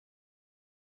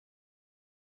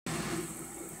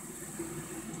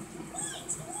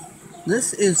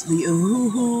This is the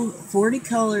Ohuhu 40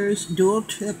 Colors Dual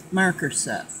Tip Marker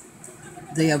Set.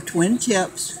 They have twin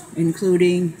tips,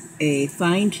 including a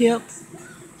fine tip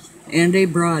and a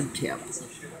broad tip.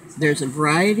 There's a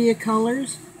variety of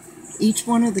colors. Each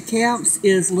one of the caps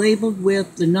is labeled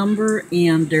with the number,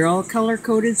 and they're all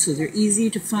color-coded, so they're easy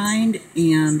to find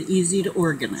and easy to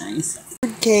organize.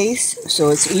 Case, so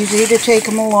it's easy to take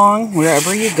them along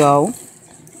wherever you go.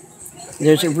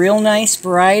 There's a real nice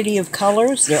variety of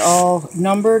colors. They're all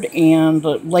numbered and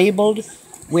labeled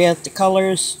with the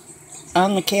colors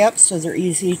on the caps, so they're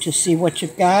easy to see what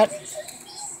you've got.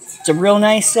 It's a real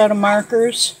nice set of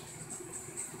markers,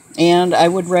 and I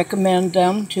would recommend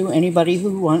them to anybody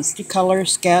who wants to color,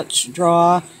 sketch,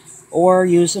 draw, or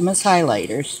use them as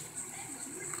highlighters.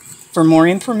 For more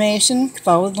information,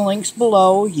 follow the links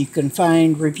below. You can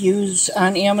find reviews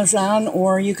on Amazon,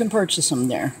 or you can purchase them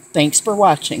there. Thanks for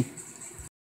watching.